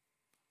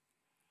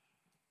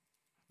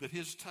 That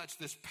his touch,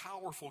 this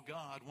powerful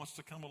God, wants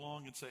to come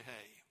along and say,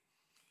 hey,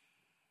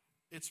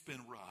 it's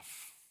been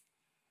rough.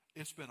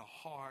 It's been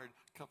a hard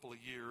couple of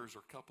years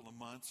or couple of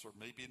months or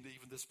maybe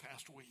even this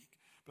past week.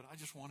 But I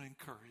just want to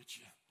encourage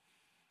you.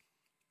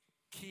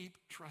 Keep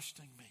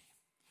trusting me.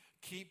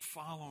 Keep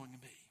following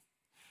me.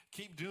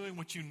 Keep doing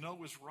what you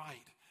know is right.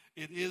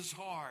 It is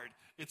hard.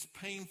 It's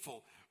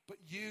painful. But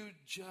you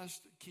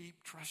just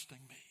keep trusting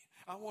me.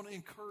 I want to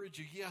encourage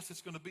you. Yes,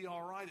 it's going to be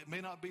all right. It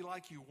may not be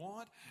like you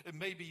want. It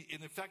may be,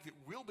 and in fact, it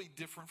will be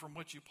different from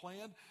what you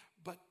planned,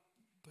 but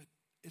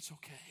it's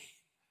okay.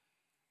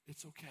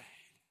 It's okay.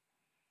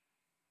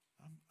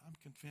 I'm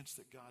convinced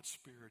that God's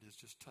Spirit is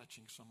just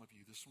touching some of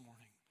you this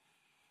morning.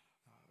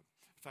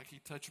 In fact, He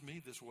touched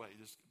me this way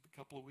just a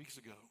couple of weeks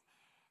ago.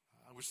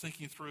 I was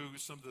thinking through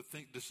some of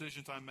the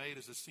decisions I made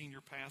as a senior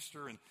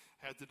pastor and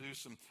had to do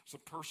some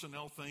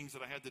personnel things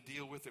that I had to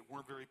deal with that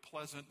weren't very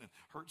pleasant and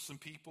hurt some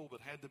people but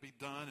had to be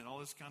done and all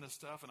this kind of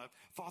stuff. And I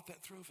thought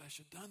that through. If I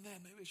should have done that,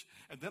 maybe I should.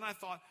 And then I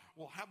thought,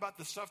 well, how about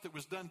the stuff that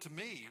was done to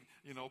me,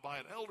 by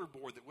an elder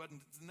board that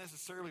wasn't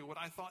necessarily what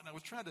I thought. And I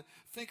was trying to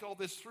think all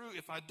this through.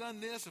 If I'd done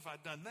this, if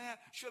I'd done that,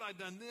 should I have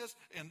done this?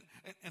 And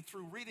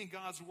through reading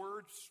God's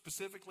word,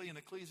 specifically in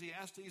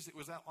Ecclesiastes, it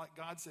was like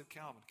God said,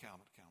 Calvin, calm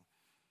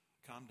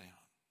down.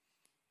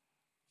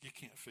 You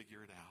can't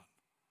figure it out.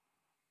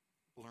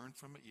 Learn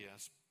from it,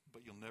 yes,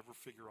 but you'll never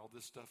figure all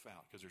this stuff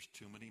out because there's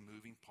too many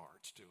moving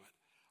parts to it.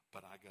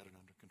 But I got it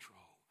under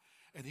control.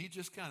 And he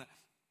just kind of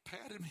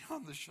patted me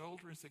on the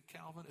shoulder and said,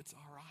 Calvin, it's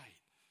all right.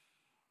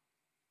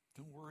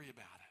 Don't worry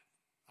about it.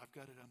 I've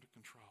got it under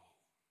control.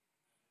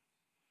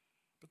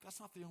 But that's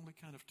not the only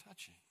kind of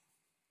touching.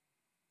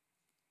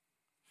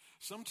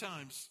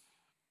 Sometimes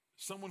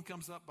someone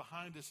comes up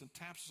behind us and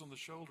taps us on the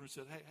shoulder and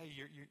said, hey,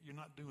 you're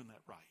not doing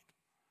that right.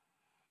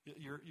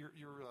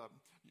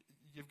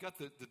 You've got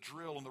the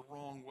drill in the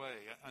wrong way.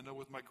 I know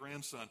with my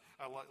grandson,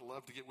 I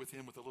love to get with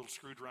him with a little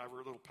screwdriver,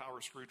 a little power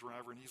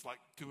screwdriver, and he's like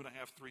 2.5,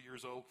 3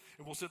 years old,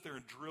 and we'll sit there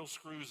and drill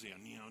screws in.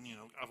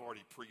 I've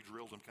already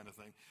pre-drilled him, kind of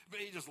thing.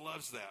 But he just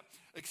loves that.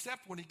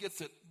 Except when he gets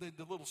the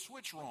little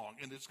switch wrong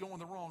and it's going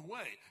the wrong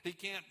way, he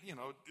can't. It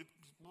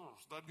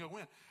doesn't go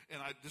in.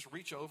 And I just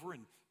reach over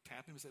and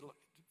tap him and say, "Look,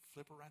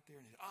 flip it right there."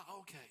 And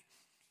okay.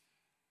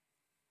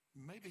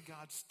 Maybe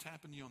God's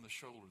tapping you on the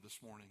shoulder this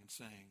morning and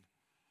saying,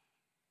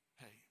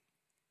 hey,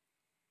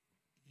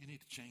 you need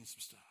to change some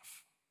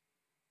stuff.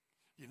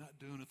 You're not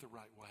doing it the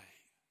right way.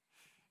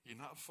 You're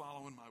not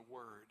following my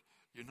word.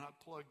 You're not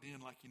plugged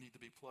in like you need to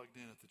be plugged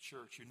in at the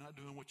church. You're not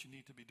doing what you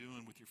need to be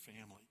doing with your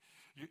family.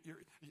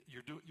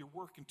 You're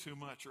working too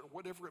much or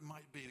whatever it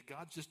might be.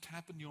 God's just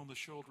tapping you on the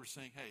shoulder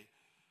saying, hey,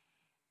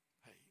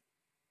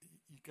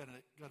 you got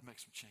to make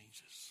some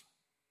changes.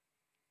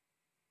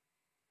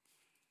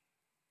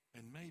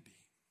 And maybe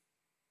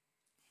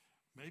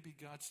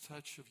God's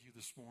touch of you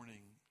this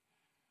morning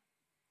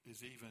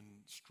is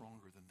even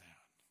stronger than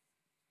that.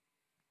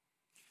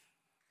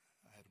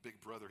 I had a big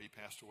brother. He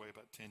passed away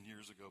about 10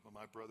 years ago, but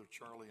my brother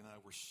Charlie and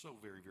I were so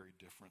very, very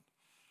different.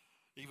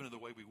 Even in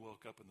the way we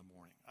woke up in the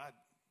morning.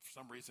 For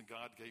some reason,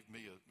 God gave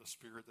me a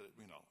spirit that,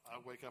 I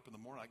wake up in the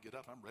morning, I get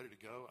up, I'm ready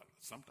to go.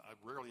 I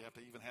rarely have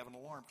to even have an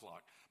alarm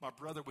clock. My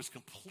brother was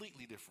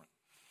completely different.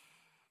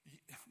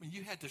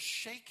 You had to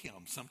shake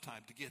him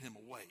sometime to get him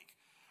awake.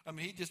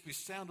 He'd just be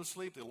sound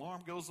asleep. The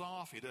alarm goes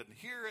off. He doesn't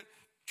hear it.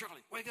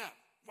 Charlie, wake up,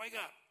 wake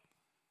up.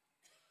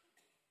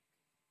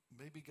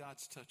 Maybe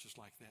God's touch is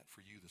like that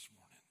for you this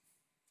morning.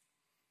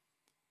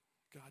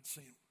 God's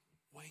saying,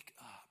 wake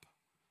up.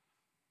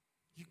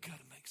 You've got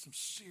to make some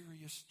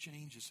serious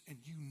changes, and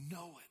you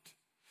know it.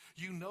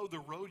 You know the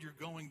road you're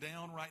going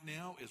down right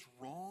now is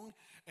wrong,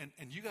 and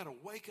you got to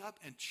wake up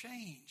and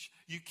change.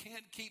 You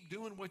can't keep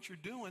doing what you're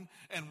doing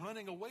and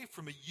running away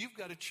from it. You've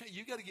got to change.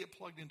 You've got to get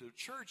plugged into a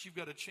church. You've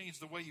got to change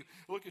the way you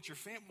look at your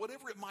family,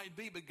 whatever it might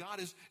be. But God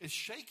is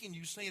shaking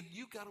you, saying,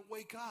 you've got to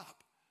wake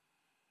up.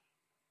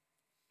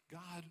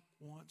 God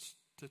wants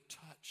to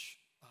touch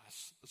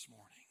us this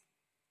morning.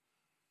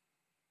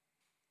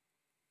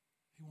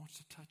 He wants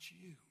to touch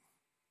you.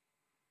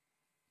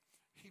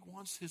 He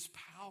wants his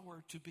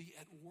power to be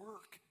at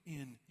work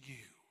in you.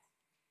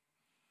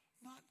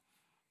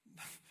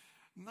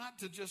 Not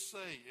to just say,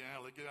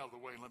 get out of the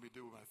way and let me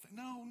do my thing.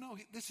 No,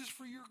 this is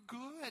for your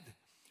good.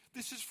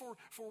 This is for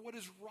what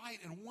is right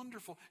and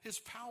wonderful. His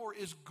power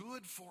is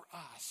good for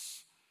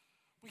us.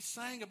 We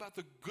sang about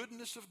the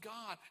goodness of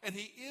God, and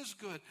he is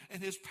good,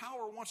 and his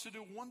power wants to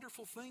do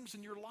wonderful things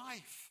in your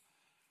life.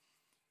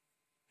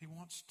 He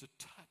wants to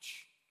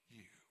touch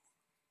you.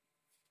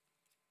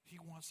 He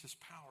wants his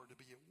power to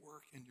be at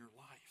work in your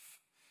life.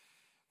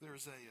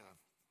 There's an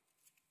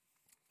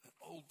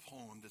old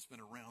poem that's been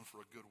around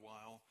for a good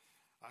while.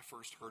 I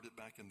first heard it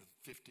back in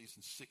the 50s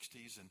and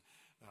 60s, and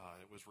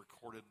it was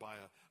recorded by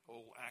an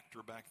old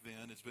actor back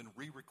then. It's been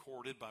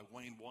re-recorded by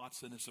Wayne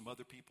Watson and some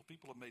other people.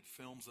 People have made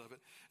films of it.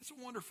 It's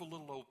a wonderful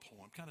little old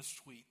poem, kind of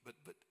sweet, but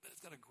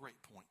it's got a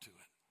great point to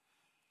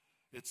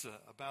it. It's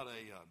about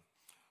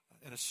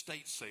an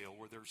estate sale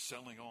where they're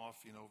selling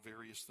off,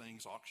 various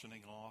things,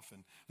 auctioning off.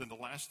 And then the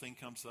last thing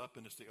comes up,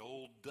 and it's the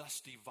old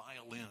dusty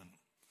violin.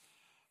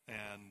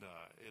 And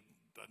it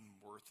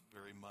doesn't worth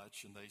very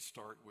much. And they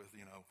start with,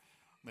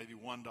 maybe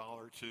 $1,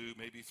 $2,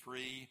 maybe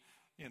 $3,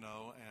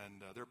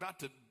 and they're about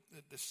to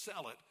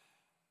sell it.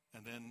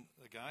 And then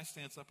the guy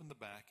stands up in the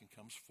back and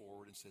comes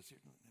forward and says, here,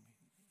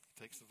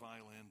 he takes the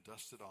violin,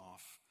 dusts it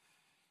off,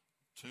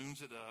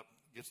 tunes it up,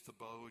 gets the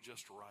bow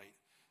just right,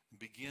 and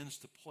begins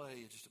to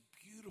play just a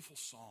beautiful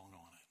song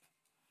on it.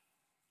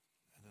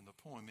 And And then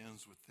the poem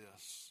ends with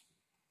this.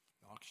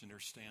 The auctioneer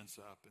stands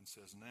up and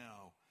says,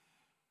 now,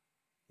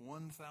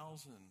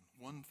 1,000,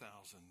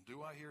 1,000.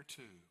 Do I hear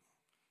 2?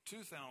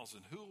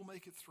 2,000. Who will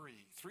make it 3?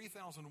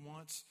 3,000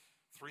 once,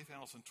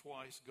 3,000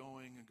 twice,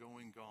 going and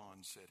going, gone,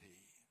 said he.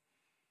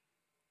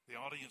 The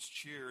audience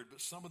cheered,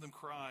 but some of them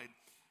cried,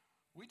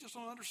 we just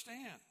don't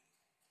understand.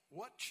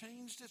 What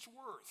changed its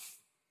worth?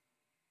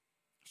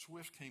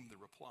 Swift came the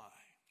reply.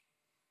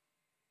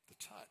 The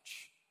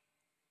touch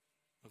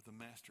of the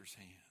master's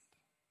hand.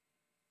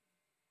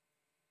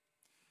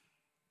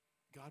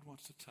 God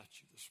wants to touch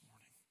you this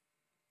morning.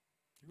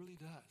 He really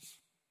does.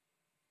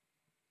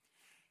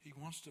 He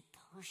wants to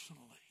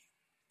personally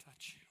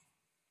touch you.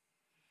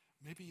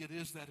 Maybe it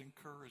is that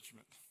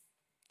encouragement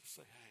to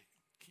say, hey,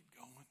 keep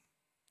going.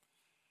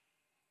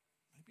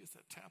 Maybe it's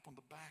that tap on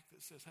the back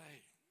that says,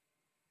 hey,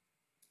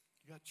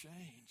 you got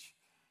change.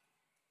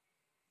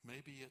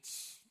 Maybe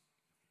it's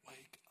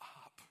wake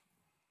up.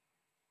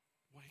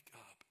 Wake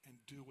up and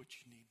do what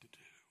you need to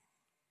do.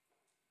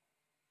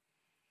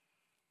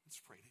 Let's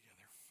pray together.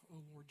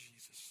 Oh, Lord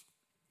Jesus,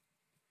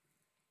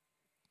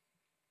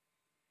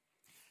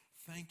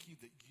 thank you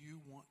that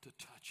you want to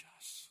touch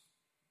us.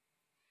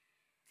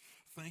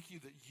 Thank you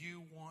that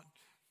you want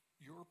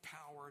your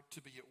power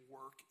to be at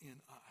work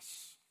in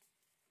us.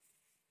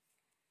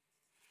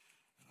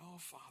 And oh,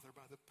 Father,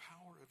 by the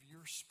power of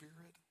your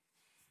Spirit,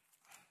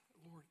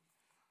 Lord,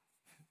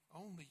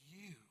 only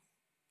you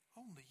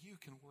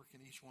can work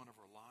in each one of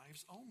our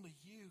lives. Only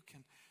you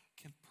can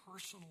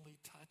personally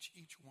touch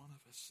each one of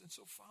us. And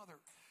so, Father,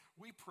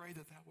 we pray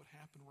that would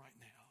happen right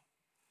now.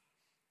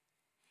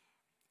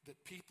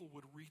 That people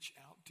would reach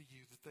out to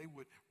you, that they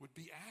would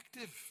be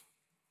active,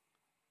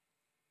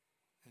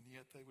 and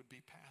yet they would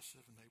be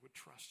passive, and they would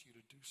trust you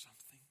to do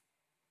something.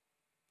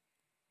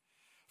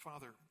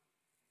 Father,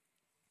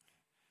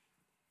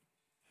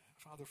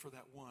 for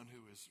that one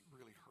who is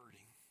really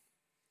hurting,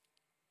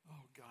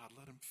 oh God,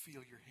 let him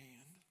feel your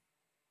hand.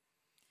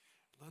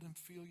 Let him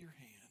feel your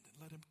hand, and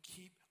let him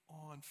keep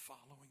on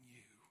following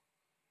you,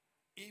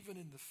 even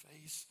in the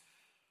face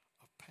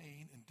of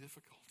pain and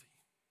difficulty.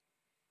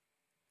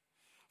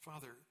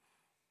 Father,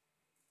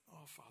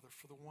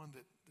 for the one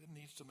that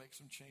needs to make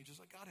some changes,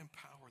 God,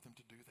 empower them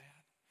to do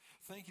that.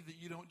 Thank you that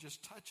you don't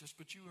just touch us,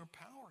 but you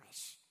empower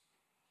us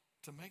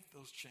to make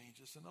those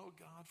changes. And oh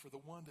God, for the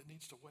one that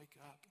needs to wake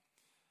up,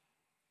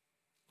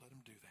 let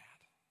him do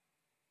that.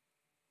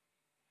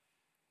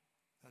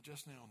 Now,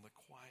 just now in the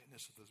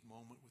quietness of this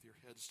moment with your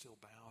head still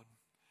bowed,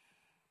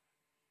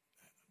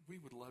 we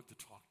would love to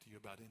talk to you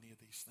about any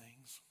of these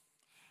things.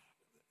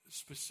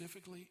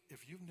 Specifically,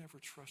 if you've never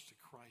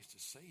trusted Christ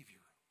as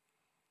Savior,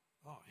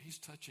 he's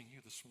touching you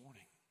this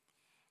morning.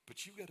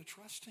 But you've got to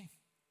trust him.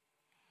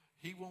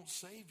 He won't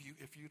save you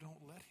if you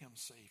don't let him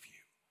save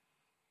you.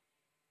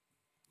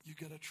 You've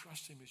got to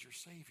trust him as your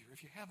Savior.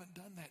 If you haven't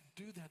done that,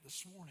 do that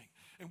this morning.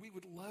 And we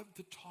would love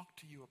to talk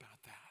to you about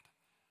that.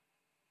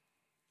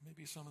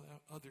 Maybe some of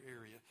that other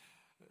area.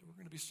 We're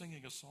going to be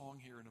singing a song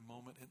here in a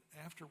moment. And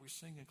after we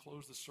sing and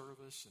close the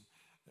service, and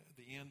at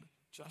the end,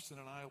 Justin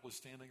and I will be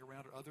standing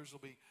around, or others will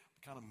be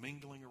kind of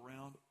mingling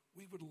around.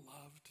 We would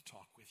love to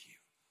talk with you.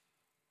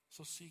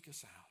 So seek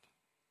us out.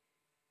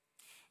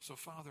 So,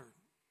 Father,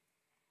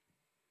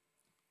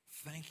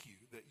 thank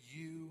you that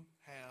you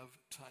have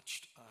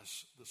touched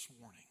us this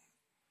morning.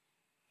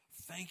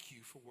 Thank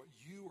you for what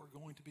you are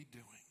going to be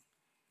doing.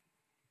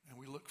 And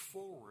we look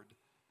forward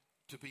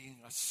to being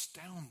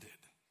astounded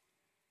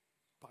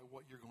by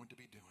what you're going to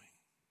be doing.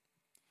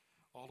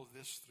 All of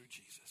this through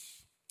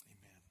Jesus.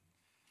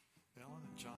 Amen. Ellen and John.